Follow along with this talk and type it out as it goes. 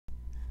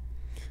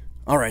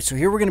All right, so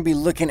here we're going to be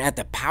looking at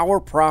the power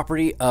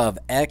property of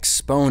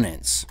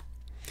exponents.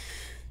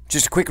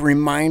 Just a quick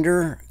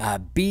reminder,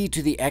 b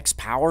to the x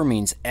power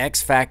means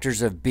x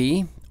factors of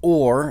b,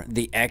 or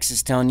the x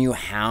is telling you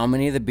how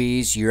many of the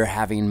b's you're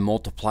having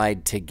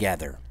multiplied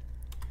together.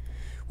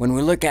 When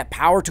we look at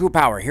power to a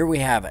power, here we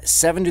have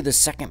 7 to the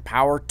second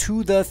power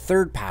to the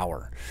third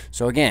power.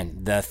 So again,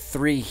 the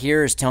 3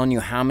 here is telling you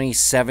how many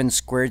 7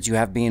 squareds you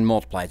have being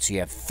multiplied. So you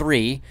have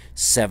 3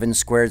 7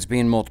 squareds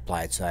being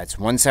multiplied. So that's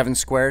 1 7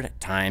 squared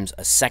times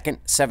a second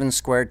 7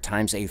 squared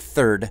times a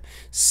third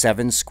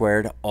 7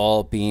 squared,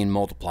 all being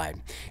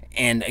multiplied.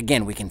 And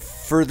again, we can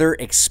further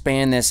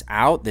expand this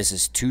out. This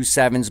is 2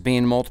 7s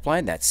being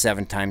multiplied. That's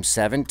 7 times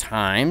 7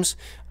 times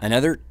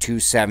another 2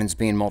 7s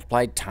being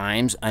multiplied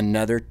times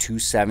another 2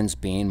 7s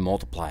being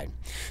multiplied.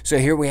 So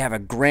here we have a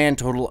grand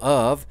total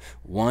of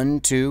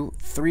 1, 2,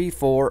 3,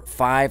 4,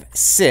 5,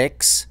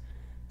 6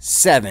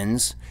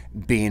 7s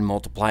being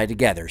multiplied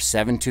together.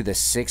 7 to the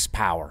 6th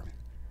power.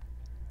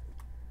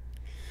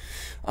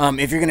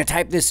 If you're going to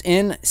type this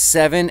in,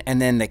 7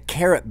 and then the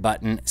caret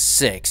button,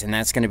 6. And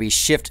that's going to be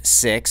Shift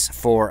 6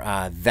 for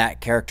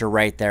that character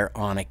right there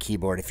on a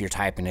keyboard if you're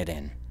typing it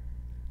in.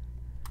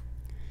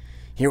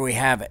 Here we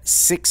have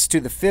 6 to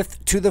the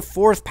 5th to the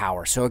 4th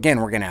power. So again,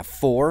 we're going to have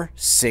 4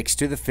 6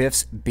 to the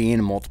 5ths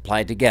being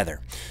multiplied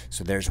together.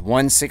 So there's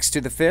 1 6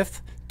 to the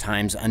 5th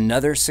times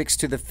another 6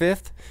 to the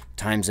 5th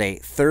times a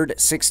third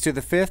 6 to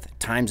the 5th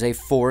times a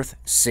fourth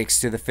 6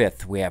 to the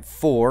 5th. We have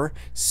 4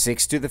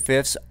 6 to the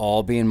 5ths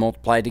all being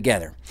multiplied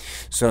together.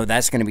 So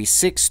that's going to be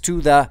 6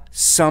 to the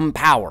some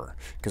power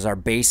because our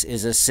base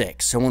is a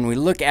 6. So when we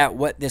look at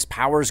what this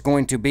power is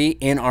going to be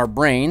in our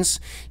brains,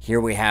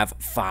 here we have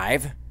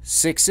 5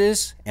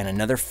 6s and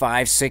another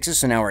 5 6s.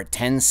 So now we're at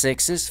 10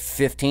 6s,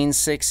 15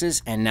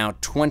 6s, and now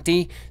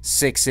 20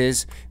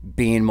 6s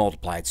being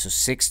multiplied. So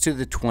 6 to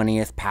the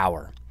 20th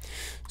power.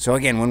 So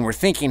again, when we're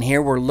thinking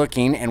here, we're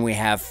looking and we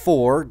have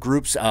 4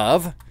 groups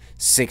of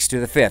 6 to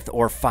the 5th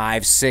or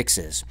 5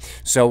 6s.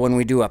 So when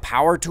we do a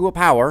power to a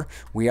power,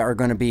 we are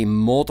going to be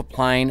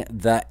multiplying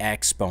the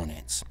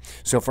exponents.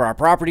 So for our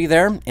property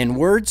there, in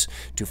words,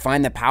 to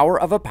find the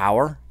power of a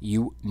power,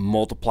 you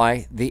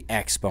multiply the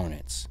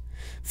exponents.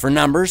 For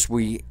numbers,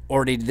 we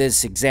already did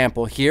this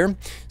example here.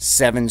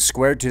 7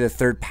 squared to the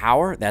 3rd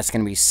power, that's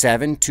going to be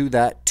 7 to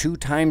the 2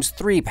 times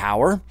 3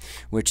 power,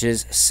 which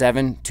is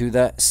 7 to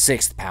the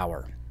 6th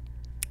power.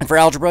 And for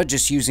algebra,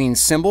 just using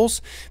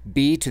symbols,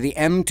 b to the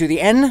m to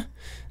the n,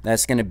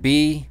 that's going to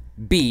be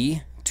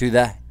b to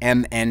the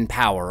mn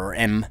power, or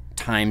m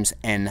times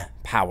n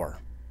power.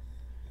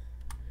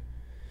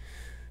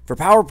 For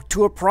power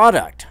to a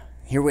product,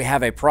 here we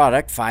have a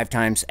product, 5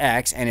 times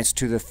x, and it's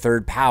to the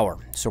 3rd power.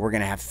 So we're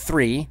going to have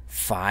 3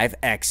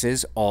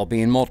 5x's all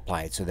being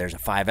multiplied. So there's a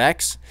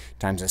 5x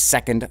times a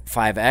second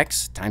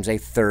 5x times a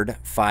third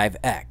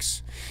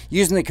 5x.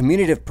 Using the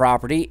commutative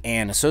property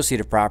and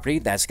associative property,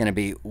 that's going to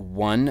be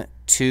 1,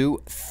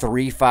 2,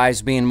 3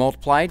 5's being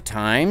multiplied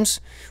times,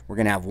 we're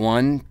going to have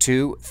 1,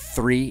 2,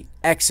 3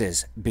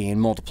 x's being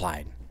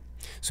multiplied.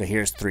 So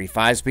here's 3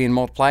 5's being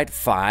multiplied,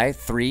 5,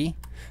 3,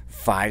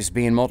 5's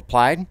being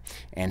multiplied,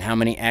 and how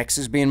many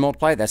x's being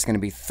multiplied? That's going to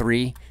be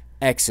 3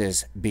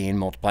 x's being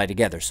multiplied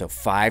together. So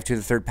 5 to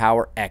the 3rd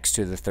power, x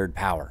to the 3rd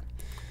power.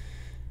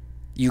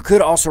 You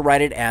could also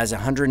write it as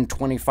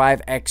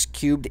 125x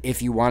cubed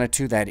if you wanted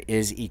to. That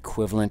is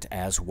equivalent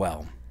as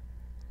well.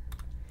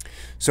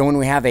 So when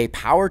we have a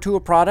power to a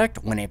product,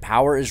 when a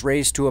power is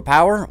raised to a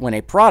power, when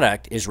a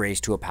product is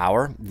raised to a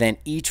power, then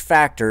each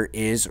factor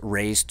is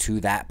raised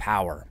to that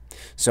power.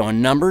 So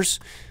in numbers,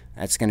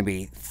 that's going to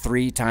be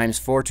 3 times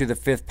 4 to the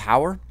 5th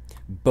power.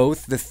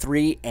 Both the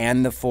 3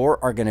 and the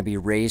 4 are going to be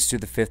raised to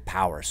the 5th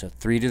power. So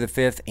 3 to the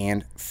 5th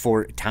and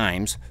 4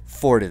 times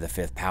 4 to the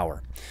 5th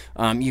power.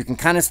 You can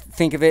kind of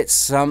think of it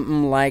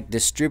something like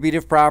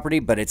distributive property,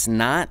 but it's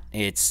not.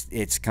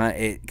 It's kind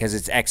of because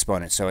it's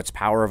exponent, so it's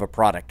power of a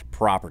product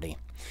property.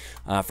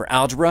 For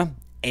algebra,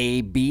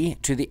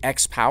 ab to the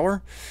x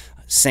power.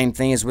 Same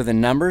thing as with the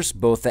numbers.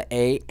 Both the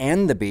a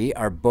and the b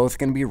are both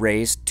going to be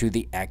raised to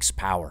the x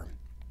power.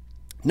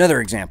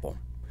 Another example.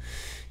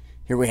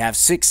 Here we have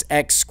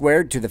 6x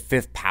squared to the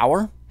 5th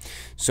power.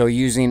 So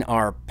using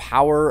our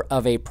power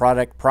of a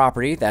product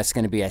property, that's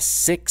going to be a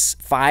 5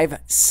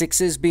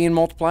 6's being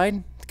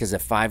multiplied because the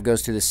 5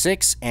 goes to the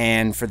 6.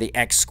 And for the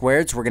x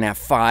squareds, we're going to have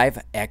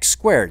 5 x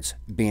squareds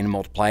being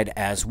multiplied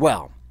as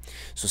well.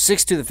 So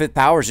 6 to the 5th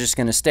power is just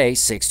going to stay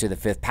 6 to the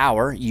 5th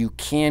power. You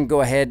can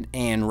go ahead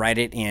and write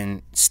it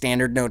in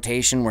standard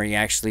notation where you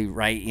actually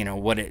write,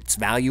 what its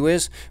value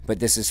is, but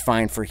this is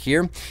fine for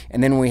here.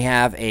 And then we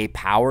have a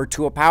power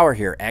to a power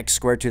here, x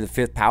squared to the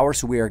 5th power.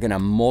 So we are going to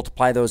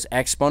multiply those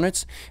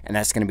exponents, and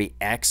that's going to be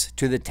x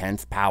to the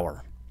 10th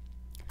power.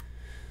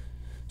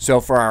 So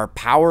for our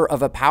power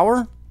of a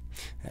power,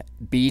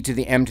 b to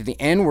the m to the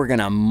n, we're going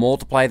to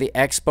multiply the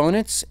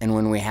exponents, and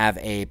when we have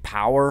a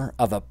power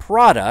of a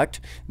product,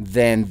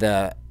 then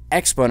the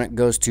exponent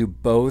goes to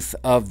both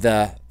of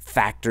the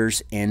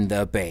factors in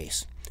the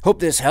base. Hope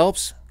this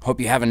helps. Hope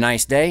you have a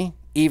nice day,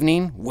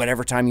 evening,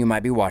 whatever time you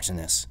might be watching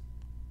this.